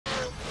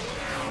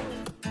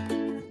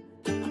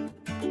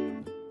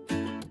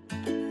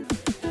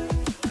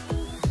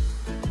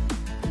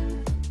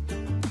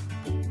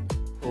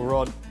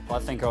I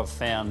think I've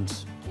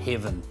found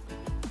heaven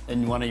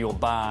in one of your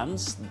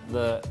barns.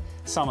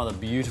 Some of the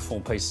beautiful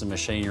pieces of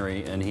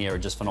machinery in here are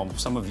just phenomenal.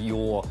 Some of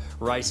your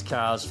race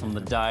cars from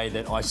the day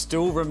that I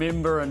still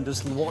remember and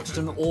just watched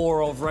in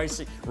awe of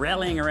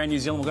rallying around New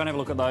Zealand. We're going to have a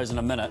look at those in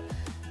a minute.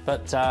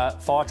 But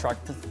fire truck,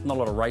 not a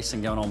lot of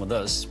racing going on with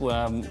this.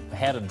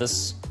 How did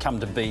this come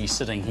to be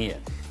sitting here?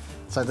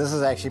 So this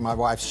is actually my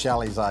wife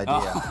Shelley's idea.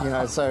 Oh. You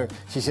know, so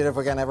she said if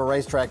we're going to have a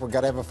racetrack, we've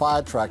got to have a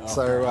fire truck.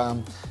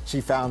 So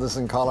she found this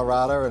in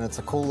Colorado, and it's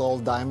a cool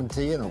old Diamond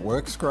T, and it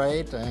works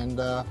great, and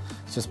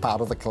it's just part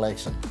of the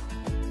collection.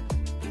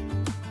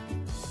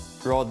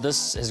 Rod,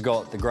 this has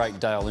got the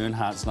great Dale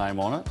Earnhardt's name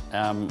on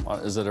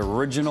it. Is it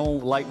original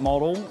late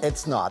model?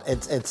 It's not.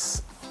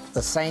 It's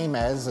the same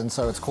as, and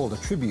so it's called a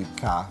tribute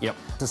car. Yep.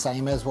 The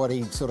same as what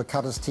he sort of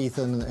cut his teeth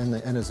in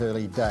his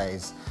early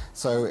days.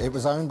 So it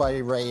was owned by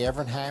Ray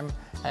Everingham,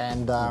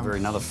 and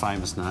Another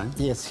famous name.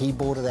 yes, he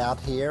bought it out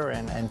here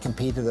and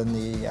competed in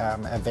the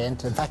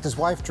event. In fact, his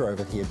wife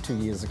drove it here 2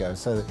 years ago.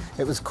 So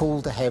it was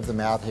cool to have them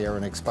out here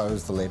and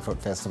expose the Leadfoot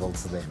Festival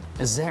to them.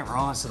 Is that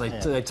right? So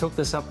they took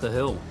this up the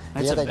hill.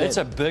 It's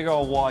a big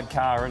old wide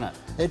car, isn't it?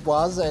 It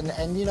was,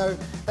 and you know,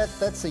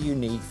 that's a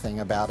unique thing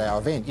about our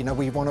event. You know,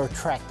 we want to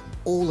attract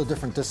all the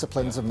different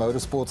disciplines of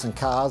motorsports and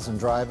cars and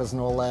drivers and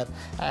all that,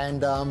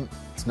 and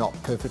it's not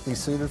perfectly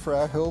suited for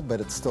our hill, but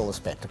it's still a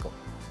spectacle.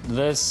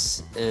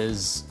 This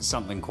is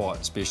something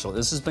quite special.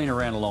 This has been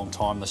around a long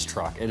time, this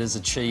truck. It has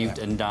achieved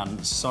and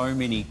done so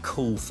many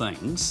cool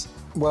things.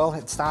 Well,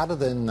 it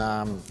started in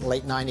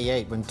late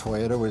 '98 when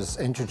Toyota was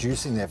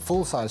introducing their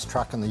full-size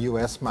truck in the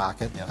US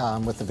market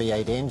with the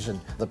V8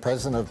 engine. The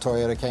president of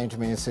Toyota came to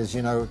me and says,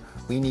 you know,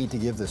 we need to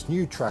give this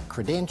new truck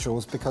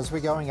credentials because we're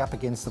going up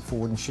against the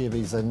Ford and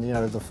Chevys, and you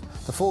know, the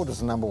Ford is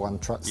the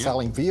 #1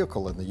 selling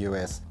vehicle in the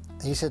US.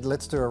 He said,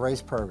 let's do a race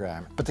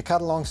program. But to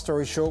cut a long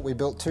story short, we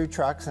built 2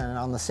 trucks, and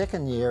on the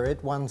second year,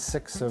 it won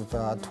 6 of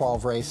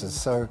 12 races.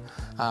 So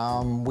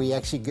we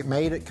actually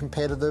made it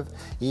competitive,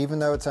 even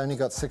though it's only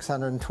got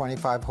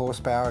 625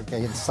 horsepower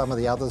against some of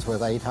the others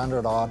with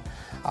 800 odd.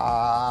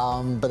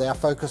 But our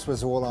focus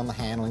was all on the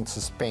handling,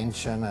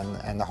 suspension,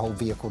 and the whole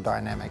vehicle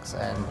dynamics.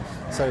 And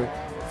so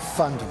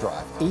fun to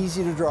drive,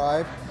 easy to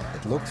drive.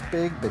 It looks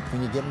big, but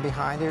when you get in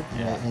behind it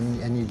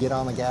and you get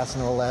on the gas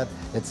and all that,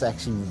 it's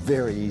actually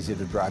very easy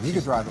to drive. You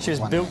could drive it with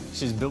one hand.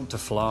 She's built to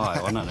fly,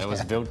 wasn't it? It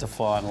was built to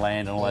fly and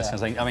land and all that kind of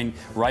thing. I mean,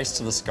 race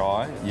to the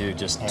sky, you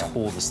just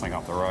tore this thing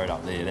up the road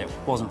up there. That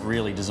wasn't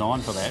really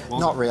designed for that,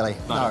 was it? Not really,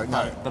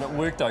 no. But it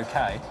worked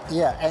okay.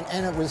 Yeah,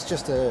 and it was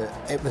just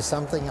it was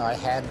something I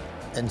had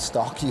in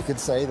stock, you could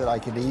say, that I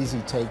could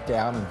easily take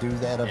down and do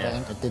that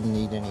event. It didn't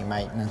need any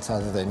maintenance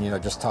other than, you know,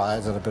 just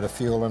tyres and a bit of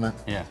fuel in it.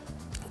 Yeah.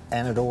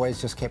 And it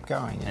always just kept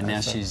going. And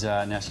now she's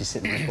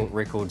setting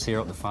records here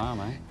at the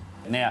farm, eh?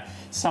 Now,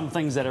 some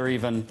things that are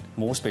even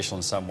more special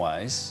in some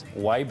ways,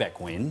 way back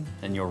when,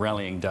 in your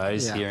rallying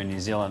days here in New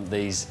Zealand,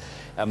 these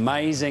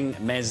amazing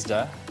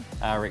Mazda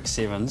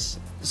RX-7s.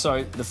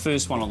 So the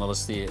first one on the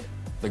list there,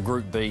 the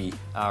Group B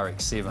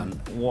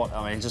RX-7,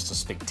 I mean, just a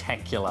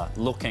spectacular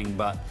looking,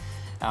 but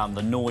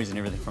the noise and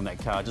everything from that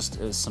car just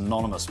is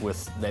synonymous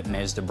with that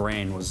Mazda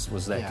brand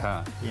was that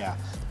car. Yeah.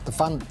 The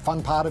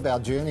fun part of our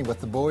journey with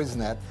the boys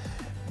and that,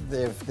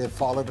 they've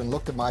followed and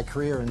looked at my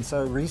career, and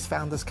so Reese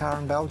found this car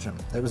in Belgium.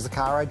 It was the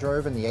car I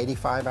drove in the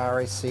 '85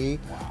 RSC,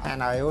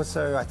 and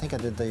I think I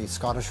did the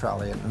Scottish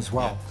Rally in it as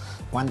well.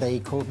 One day he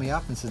called me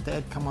up and said,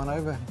 Dad, come on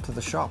over to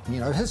the shop. You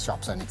know, his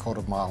shop's only a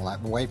quarter of a mile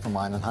away from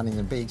mine in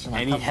Huntington Beach.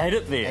 And he had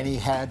it there. And he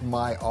had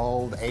my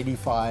old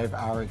 '85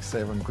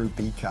 RX-7 Group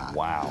B car.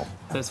 Wow.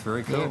 That's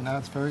very cool. Yeah, no,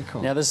 it's very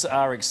cool. Now, this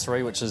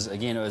RX-3, which is,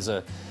 again, it was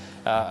a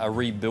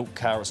rebuilt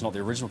car. It's not the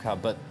original car,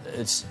 but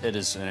it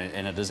is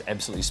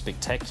absolutely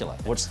spectacular.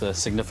 What's the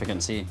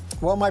significance here?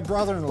 Well, my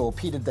brother-in-law,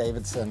 Peter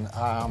Davidson,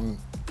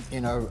 you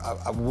know,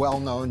 a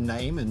well-known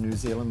name in New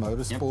Zealand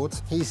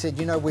motorsports. He said,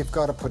 you know, we've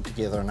got to put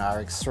together an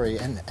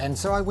RX-3. And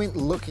so I went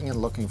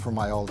looking for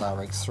my old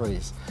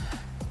RX-3s.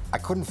 I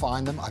couldn't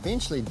find them. I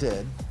eventually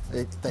did.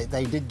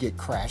 They did get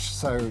crashed,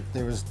 so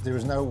there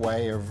was no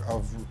way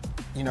of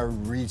you know,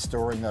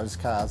 restoring those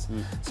cars.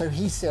 So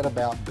he set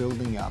about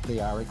building up the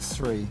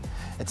RX-3.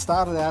 It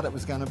started out, it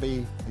was going to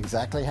be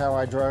exactly how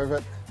I drove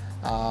it.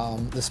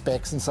 The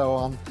specs and so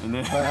on. And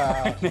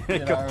then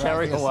it got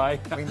carried away.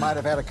 We might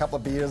have had a couple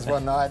of beers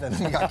one night and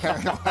then got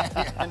carried away.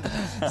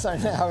 And so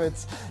now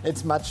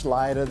it's much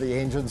lighter. The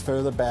engine's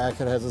further back.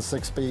 It has a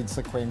 6-speed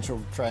sequential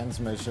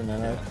transmission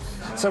in it.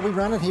 So we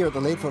run it here at the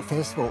Leadfoot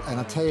Festival, and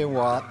I tell you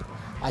what,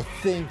 I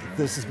think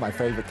this is my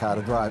favorite car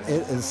to drive.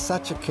 It is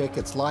such a kick.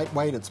 It's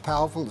lightweight, it's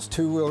powerful, it's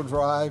 2-wheel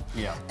drive,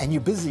 and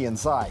you're busy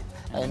inside.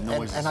 And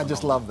I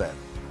just love that.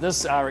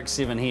 This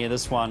RX-7 here,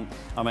 this one,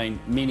 I mean,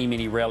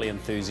 many rally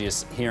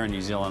enthusiasts here in New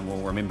Zealand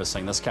will remember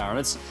seeing this car. And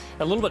it's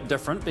a little bit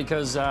different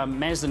because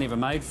Mazda never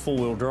made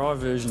 4-wheel drive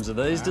versions of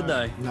these, did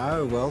they?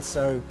 No, well,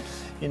 so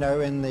You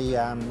know, in the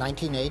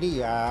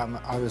 1980,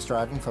 I was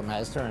driving for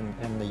Mazda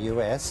in the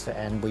US,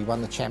 and we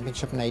won the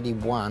championship in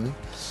 81.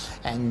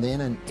 And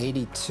then in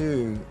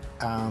 82,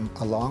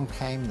 along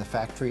came the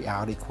factory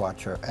Audi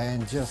Quattro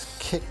and just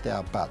kicked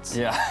our butts.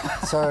 Yeah.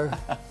 So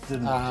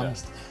Didn't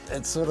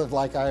it's sort of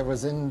like I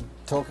was in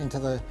talking to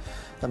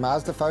the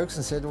Mazda folks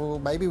and said, well,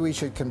 maybe we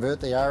should convert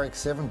the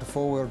RX-7 to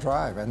four-wheel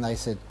drive. And they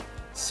said,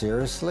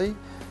 seriously?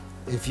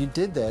 If you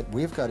did that,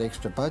 we've got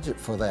extra budget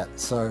for that.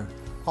 So,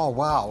 oh,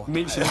 wow.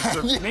 Mention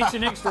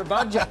extra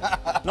budget.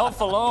 Not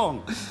for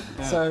long.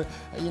 Yeah. So,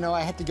 you know,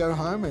 I had to go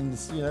home and,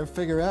 you know,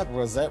 figure out,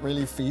 was that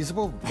really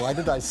feasible? Why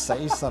did I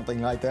say something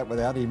like that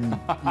without even,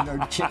 you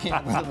know, checking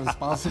whether it was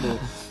possible?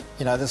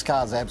 You know, this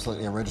car is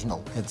absolutely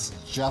original. It's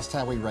just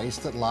how we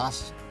raced it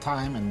last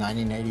time in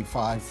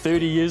 1985.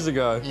 30 years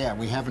ago. Yeah,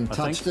 we haven't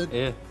touched it.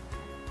 Yeah.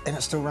 And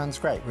it still runs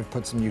great. We've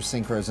put some new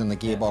synchros in the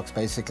gearbox,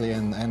 basically,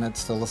 and it's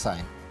still the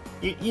same.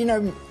 You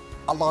know,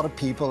 a lot of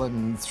people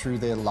through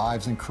their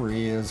lives and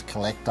careers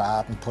collect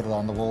art and put it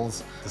on the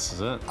walls. This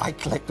is it. I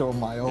collect all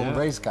my old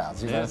race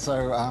cars, you know,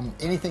 so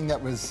anything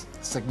that was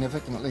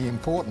significantly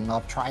important,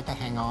 I've tried to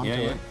hang on to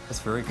it. That's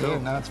very cool. Yeah,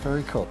 no, it's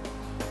very cool.